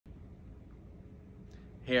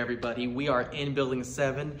Hey everybody, we are in Building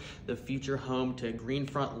 7, the future home to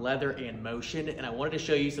Greenfront Leather and Motion, and I wanted to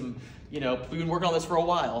show you some, we've been working on this for a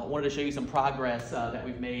while. I wanted to show you some progress that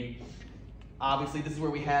we've made. Obviously, this is where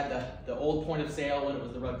we had the old point of sale when it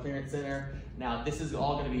was the Rug Clearance Center. Now, this is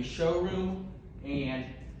all going to be showroom and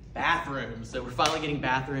bathrooms. So we're finally getting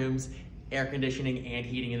bathrooms, air conditioning, and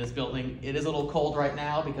heating in this building. It is a little cold right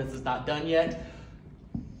now because it's not done yet.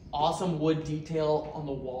 Awesome wood detail on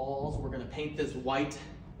the walls. We're going to paint this white.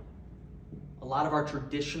 A lot of our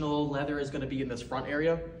traditional leather is going to be in this front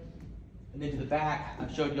area. And then to the back,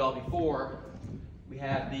 I've showed you all before, we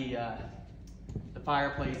have the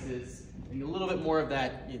fireplaces and a little bit more of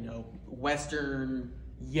that, Western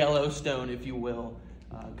Yellowstone, if you will,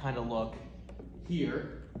 kind of look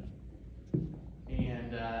here.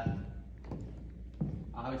 And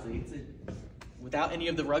obviously, without any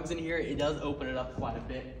of the rugs in here, it does open it up quite a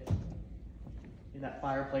bit. In that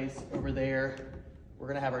fireplace over there, we're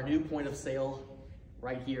gonna have our new point of sale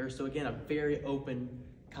right here. So again, a very open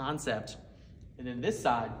concept. And then this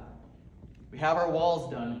side, we have our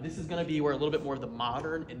walls done. This is gonna be where a little bit more of the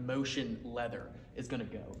modern and motion leather is gonna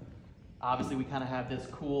go. Obviously, we kind of have this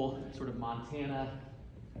cool sort of Montana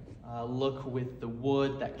look with the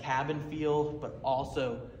wood, that cabin feel, but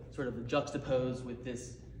also sort of juxtaposed with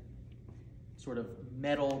this sort of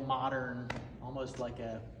metal, modern, almost like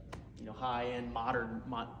a high-end modern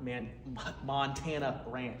Montana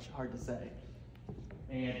ranch, hard to say.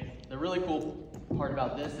 And the really cool part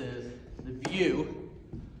about this is the view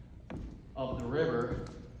of the river,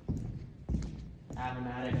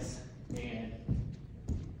 Appomattox, and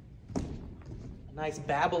a nice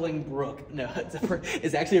babbling brook. No,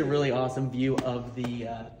 it's actually a really awesome view of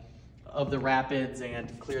the rapids,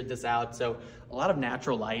 and cleared this out. So a lot of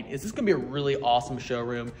natural light. This is gonna be a really awesome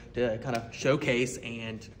showroom to kind of showcase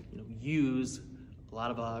and use a lot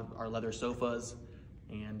of our leather sofas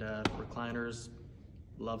and recliners,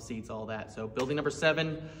 Loveseats, all that. So building number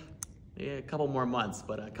 7, a couple more months,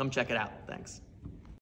 but come check it out. Thanks.